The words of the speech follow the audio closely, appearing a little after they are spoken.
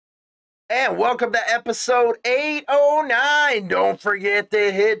And welcome to episode 809. Don't forget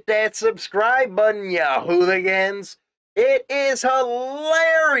to hit that subscribe button, ya hooligans. It is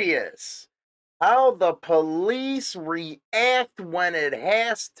hilarious how the police react when it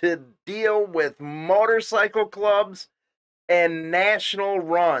has to deal with motorcycle clubs and national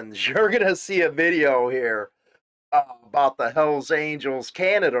runs. You're going to see a video here about the Hells Angels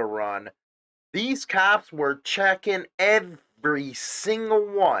Canada run. These cops were checking every single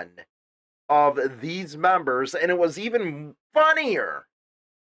one of these members, and it was even funnier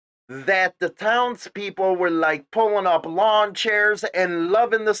that the townspeople were like pulling up lawn chairs and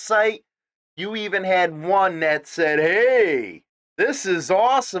loving the sight. You even had one that said, "Hey, this is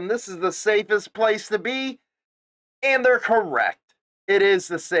awesome. This is the safest place to be." And they're correct. It is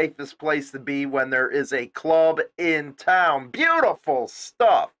the safest place to be when there is a club in town. Beautiful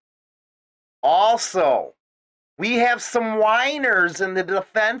stuff. Also, we have some whiners in the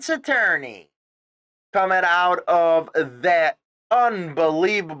defense attorney coming out of that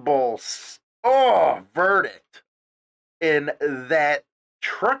unbelievable verdict in that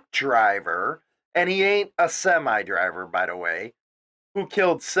truck driver, and he ain't a semi driver, by the way, who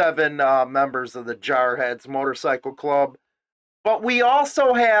killed 7 members of the Jarheads Motorcycle Club. But we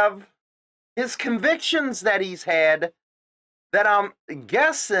also have his convictions that he's had that I'm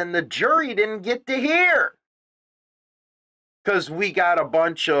guessing the jury didn't get to hear, because we got a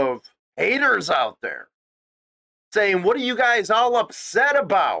bunch of haters out there saying, "What are you guys all upset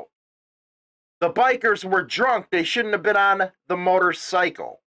about? The bikers were drunk. They shouldn't have been on the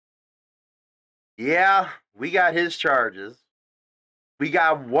motorcycle." Yeah, we got his charges. We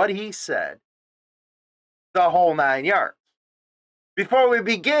got what he said. The whole 9 yards. Before we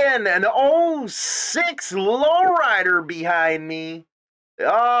begin, an 06 Lowrider behind me.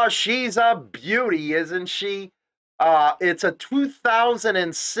 Oh, she's a beauty, isn't she? It's a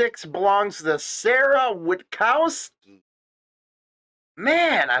 2006, belongs to Sara Witkowski.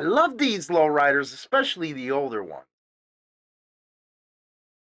 Man, I love these lowriders, especially the older one.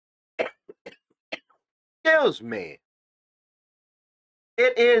 Excuse me.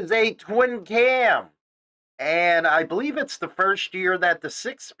 It is a twin cam, and I believe it's the first year that the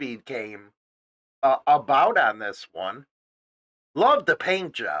 6-speed came about on this one. Love the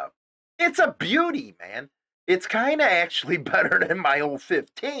paint job. It's a beauty, man. It's kind of actually better than my old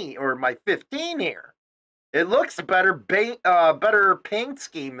 15, or my 15 here. It looks better, better paint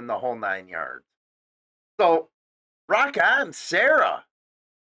scheme in the whole 9 yards. So, rock on, Sara.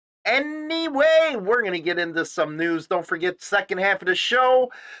 Anyway, we're going to get into some news. Don't forget, second half of the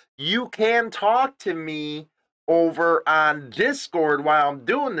show, you can talk to me over on Discord while I'm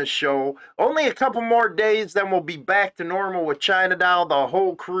doing the show. Only a couple more days, then we'll be back to normal with China Doll, the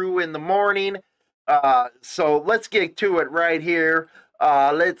whole crew in the morning. So let's get to it right here.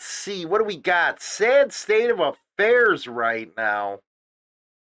 Let's see, what do we got? Sad state of affairs right now.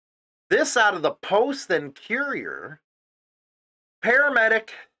 This out of the Post and Courier. Paramedic,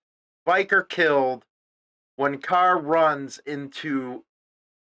 biker killed when car runs into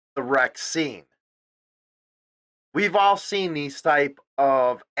the wreck scene. We've all seen these type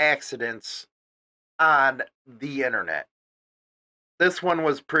of accidents on the internet. This one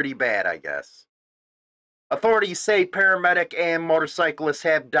was pretty bad, I guess. Authorities say paramedic and motorcyclists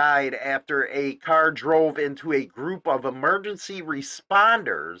have died after a car drove into a group of emergency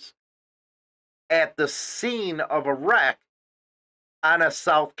responders at the scene of a wreck on a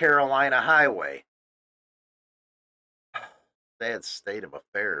South Carolina highway. Sad state of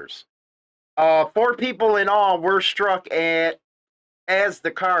affairs. 4 people in all were struck as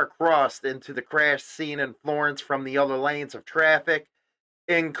the car crossed into the crash scene in Florence from the other lanes of traffic,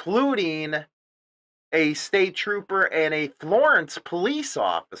 including a state trooper and a Florence police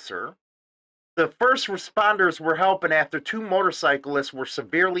officer. The first responders were helping after 2 motorcyclists were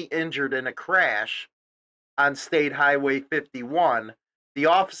severely injured in a crash on State Highway 51. The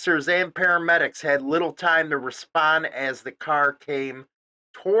officers and paramedics had little time to respond as the car came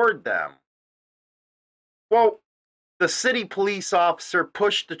toward them. Well, the city police officer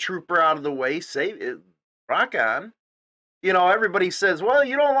pushed the trooper out of the way, rock on. You know, everybody says, well,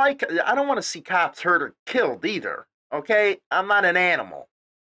 I don't want to see cops hurt or killed either. Okay? I'm not an animal.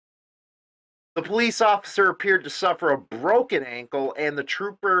 The police officer appeared to suffer a broken ankle, and the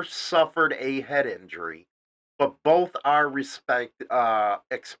trooper suffered a head injury. But both are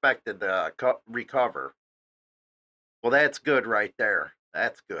expected to recover. Well, that's good right there.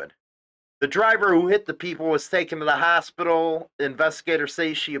 That's good. The driver who hit the people was taken to the hospital. Investigators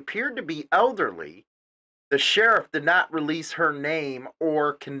say she appeared to be elderly. The sheriff did not release her name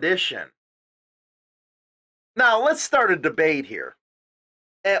or condition. Now, let's start a debate here.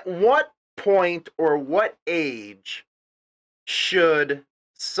 At what point or what age should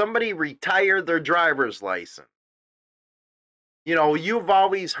somebody retire their driver's license? You know, you've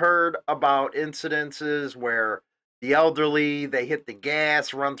always heard about incidences where the elderly, they hit the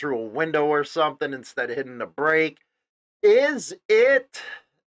gas, run through a window or something instead of hitting the brake. Is it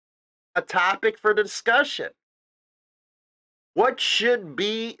a topic for discussion? What should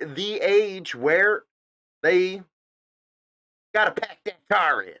be the age where they got to pack that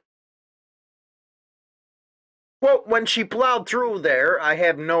car in? Quote, when she plowed through there, I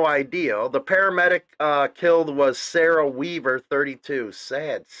have no idea. The paramedic killed was Sara Weaver, 32.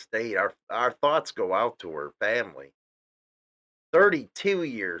 Sad state. Our thoughts go out to her family. 32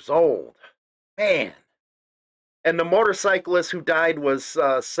 years old. Man. And the motorcyclist who died was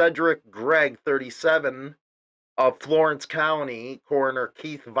Cedric Gregg, 37, of Florence County. Coroner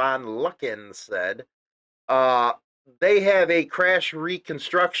Keith Von Lucken said. They have a crash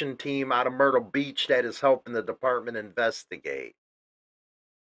reconstruction team out of Myrtle Beach that is helping the department investigate.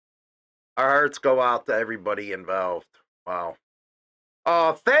 Our hearts go out to everybody involved. Wow.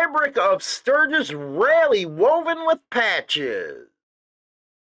 Fabric of Sturgis rally woven with patches.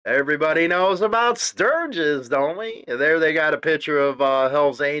 Everybody knows about Sturgis, don't we? There they got a picture of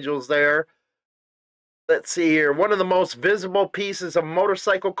Hells Angels there. Let's see here. One of the most visible pieces of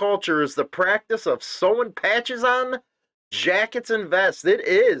motorcycle culture is the practice of sewing patches on jackets and vests. It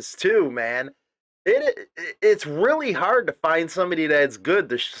is too, man. It's really hard to find somebody that's good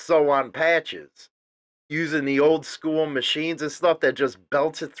to sew on patches using the old school machines and stuff that just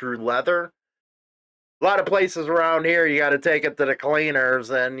belts it through leather. A lot of places around here, you got to take it to the cleaners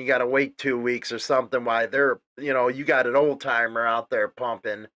and you got to wait 2 weeks or something while they're, you know, you got an old timer out there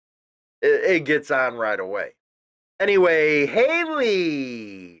pumping. It gets on right away. Anyway,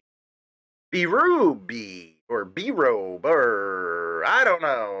 Haley B-Robe, or I don't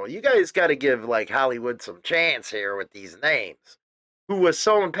know. You guys got to give like Hollywood some chance here with these names. Who was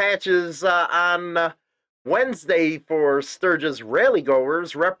sewing patches on Wednesday for Sturgis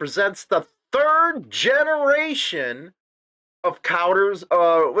rallygoers, represents the third generation of Cowder's,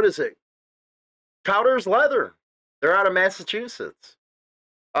 Cowder's Leather. They're out of Massachusetts.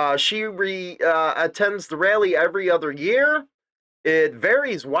 She attends the rally every other year. It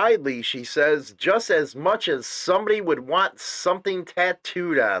varies widely, she says, just as much as somebody would want something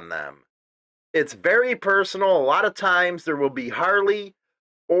tattooed on them. It's very personal. A lot of times there will be Harley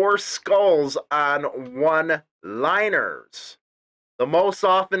or skulls on one-liners. The most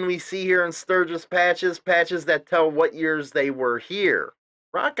often we see here in Sturgis patches that tell what years they were here.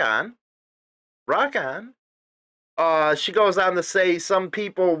 Rock on. Rock on. She goes on to say some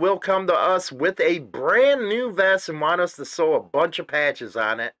people will come to us with a brand new vest and want us to sew a bunch of patches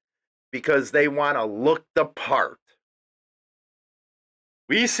on it because they want to look the part.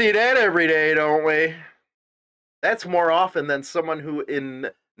 We see that every day, don't we? That's more often than someone who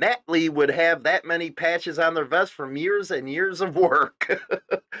innately would have that many patches on their vest from years and years of work.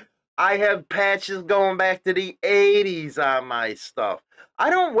 I have patches going back to the 80s on my stuff. I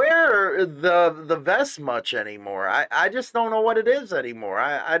don't wear the vest much anymore. I just don't know what it is anymore.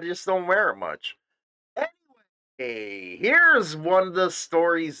 I just don't wear it much. Anyway, here's one of the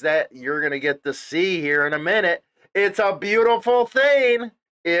stories that you're going to get to see here in a minute. It's a beautiful thing.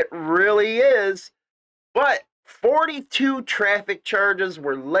 It really is. But 42 traffic charges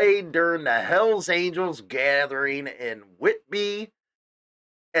were laid during the Hells Angels gathering in Whitby.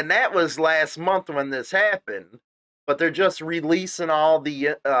 And that was last month when this happened. But they're just releasing all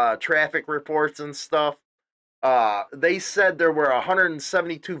the traffic reports and stuff. They said there were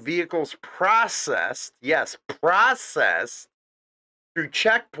 172 vehicles processed, yes, processed, through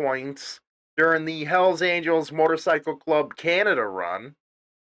checkpoints during the Hells Angels Motorcycle Club Canada run.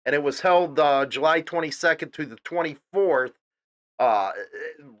 And it was held July 22nd to the 24th.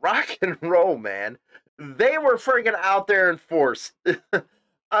 Rock and roll, man. They were freaking out there in force.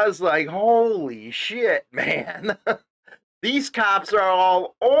 I was like, holy shit, man. These cops are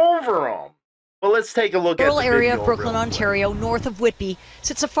all over them. Well, let's take a look at the rural area video of Brooklyn, Ontario, north of Whitby,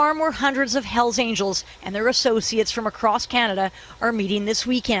 sits a farm where hundreds of Hells Angels and their associates from across Canada are meeting this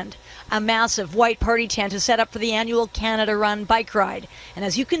weekend. A massive white party tent is set up for the annual Canada Run bike ride. And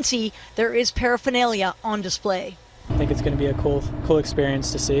as you can see, there is paraphernalia on display. I think it's going to be a cool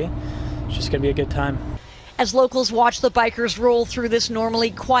experience to see. It's just going to be a good time. As locals watch the bikers roll through this normally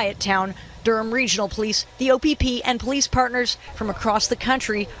quiet town, Durham Regional Police, the OPP, and police partners from across the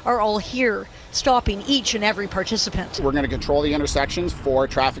country are all here, stopping each and every participant. We're going to control the intersections for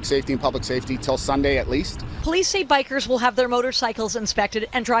traffic safety and public safety till Sunday at least. Police say bikers will have their motorcycles inspected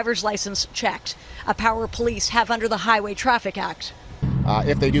and driver's license checked, a power police have under the Highway Traffic Act.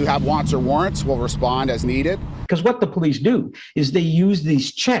 If they do have wants or warrants, we'll respond as needed. Because what the police do is they use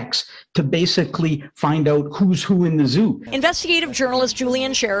these checks to basically find out who's who in the zoo. Investigative journalist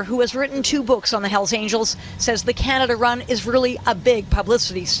Julian Scher, who has written 2 books on the Hells Angels, says the Canada Run is really a big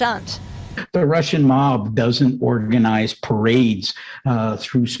publicity stunt. The Russian mob doesn't organize parades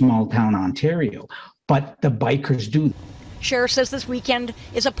through small town Ontario, but the bikers do. Scher says this weekend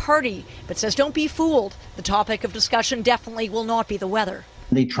is a party, but says don't be fooled. The topic of discussion definitely will not be the weather.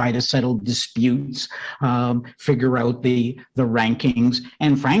 They try to settle disputes, figure out the rankings.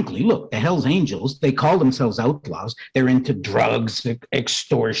 And frankly, look, the Hells Angels, they call themselves outlaws. They're into drugs,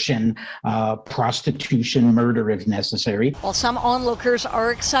 extortion, prostitution, murder if necessary. While some onlookers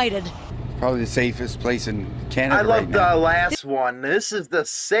are excited. Probably the safest place in Canada. I love right now. the last one. This is the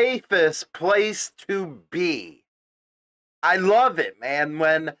safest place to be. I love it, man,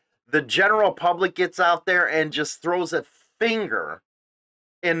 when the general public gets out there and just throws a finger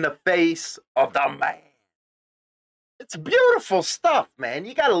in the face of the man. It's beautiful stuff, man.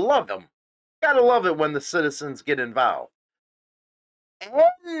 You gotta love them. You gotta love it when the citizens get involved.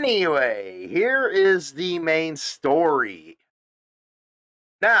 Anyway, here is the main story.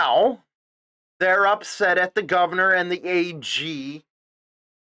 Now, they're upset at the governor and the AG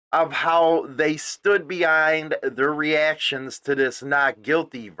of how they stood behind their reactions to this not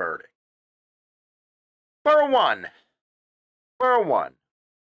guilty verdict. For one,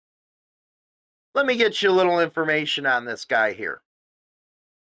 let me get you a little information on this guy here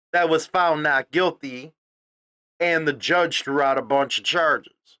that was found not guilty, and the judge threw out a bunch of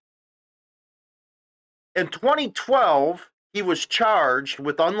charges. In 2012, he was charged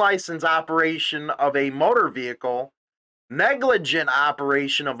with unlicensed operation of a motor vehicle, negligent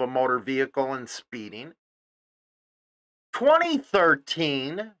operation of a motor vehicle, and speeding.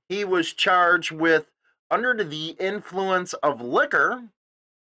 2013, he was charged with under the influence of liquor.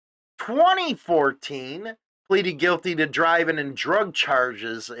 2014, pleaded guilty to driving and drug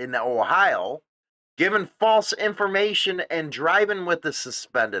charges in Ohio, giving false information and driving with a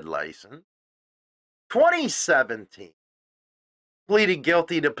suspended license. 2017, pleaded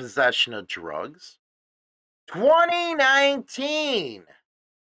guilty to possession of drugs. 2019,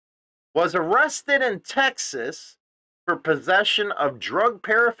 was arrested in Texas for possession of drug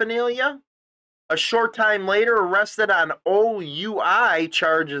paraphernalia. A short time later, arrested on OUI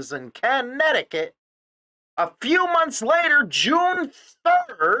charges in Connecticut. A few months later, June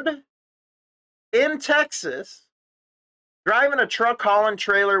 3rd, in Texas, driving a truck hauling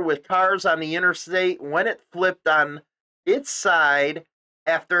trailer with cars on the interstate when it flipped on its side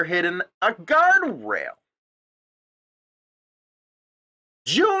after hitting a guardrail.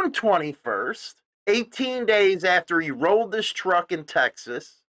 June 21st, 18 days after he rolled this truck in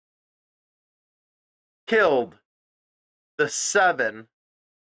Texas, killed the 7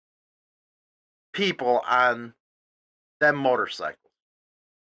 people on them motorcycles.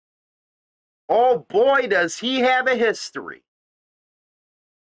 Oh boy, does he have a history.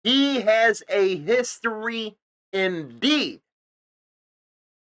 He has a history indeed.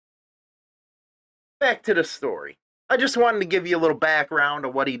 Back to the story. I just wanted to give you a little background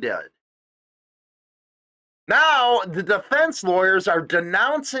of what he did. Now, the defense lawyers are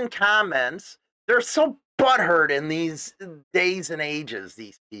denouncing comments. They're so butthurt in these days and ages,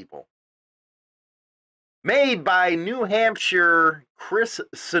 these people. Made by New Hampshire Chris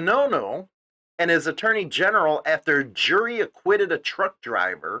Sununu and his attorney general after jury acquitted a truck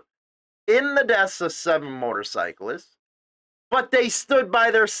driver in the deaths of 7 motorcyclists. But they stood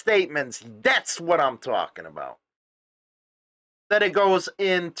by their statements. That's what I'm talking about. Then it goes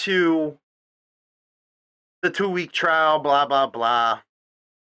into the 2-week trial, blah, blah, blah.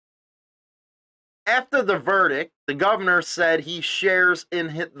 After the verdict, the governor said he shares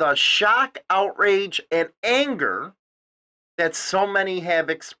in the shock, outrage, and anger that so many have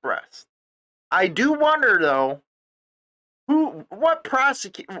expressed. I do wonder, though,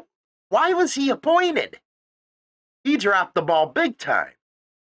 why was he appointed? He dropped the ball big time.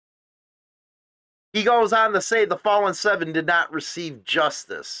 He goes on to say the fallen 7 did not receive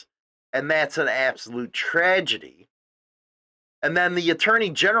justice, and that's an absolute tragedy. And then the attorney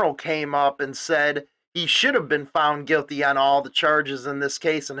general came up and said he should have been found guilty on all the charges in this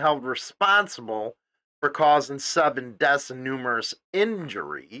case and held responsible for causing 7 deaths and numerous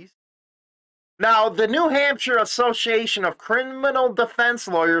injuries. Now, the New Hampshire Association of Criminal Defense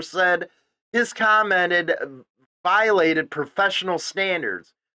Lawyers said his comment violated professional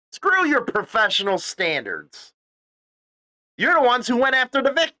standards. Screw your professional standards. You're the ones who went after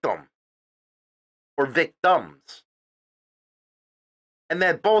the victim. Or victims. And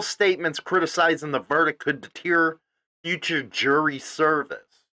that both statements criticizing the verdict could deter future jury service.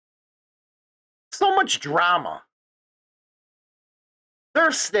 So much drama.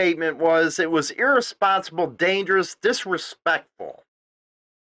 Their statement was it was irresponsible, dangerous, disrespectful.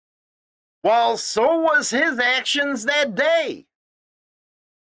 Well, so was his actions that day.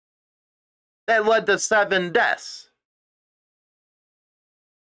 That led to 7 deaths.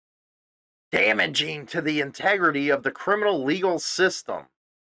 Damaging to the integrity of the criminal legal system.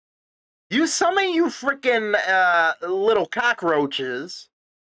 Some of you freaking little cockroaches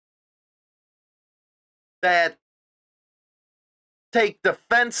that take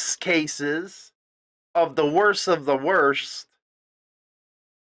defense cases of the worst.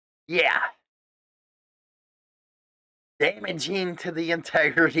 Yeah. Damaging to the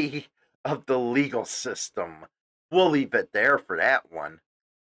integrity of the legal system. We'll leave it there for that one.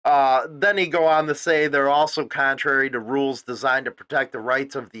 Then he go on to say they're also contrary to rules designed to protect the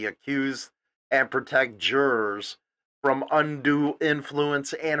rights of the accused and protect jurors from undue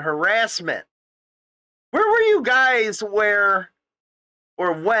influence and harassment. Where were you guys when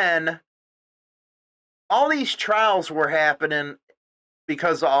all these trials were happening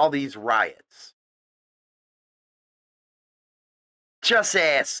because of all these riots? Just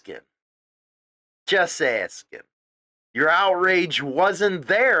asking. Just asking. Your outrage wasn't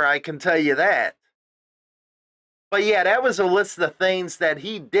there, I can tell you that. But yeah, that was a list of things that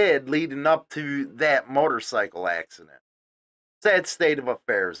he did leading up to that motorcycle accident. Sad state of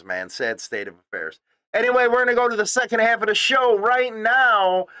affairs, man. Sad state of affairs. Anyway, we're going to go to the second half of the show right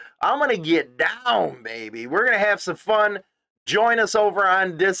now. I'm going to get down, baby. We're going to have some fun. Join us over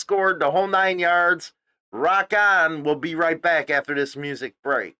on Discord, the whole 9 yards. Rock on. We'll be right back after this music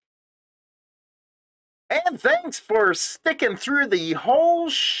break. And thanks for sticking through the whole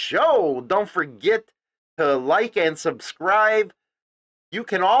show. Don't forget to like and subscribe. You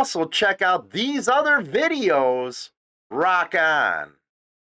can also check out these other videos. Rock on.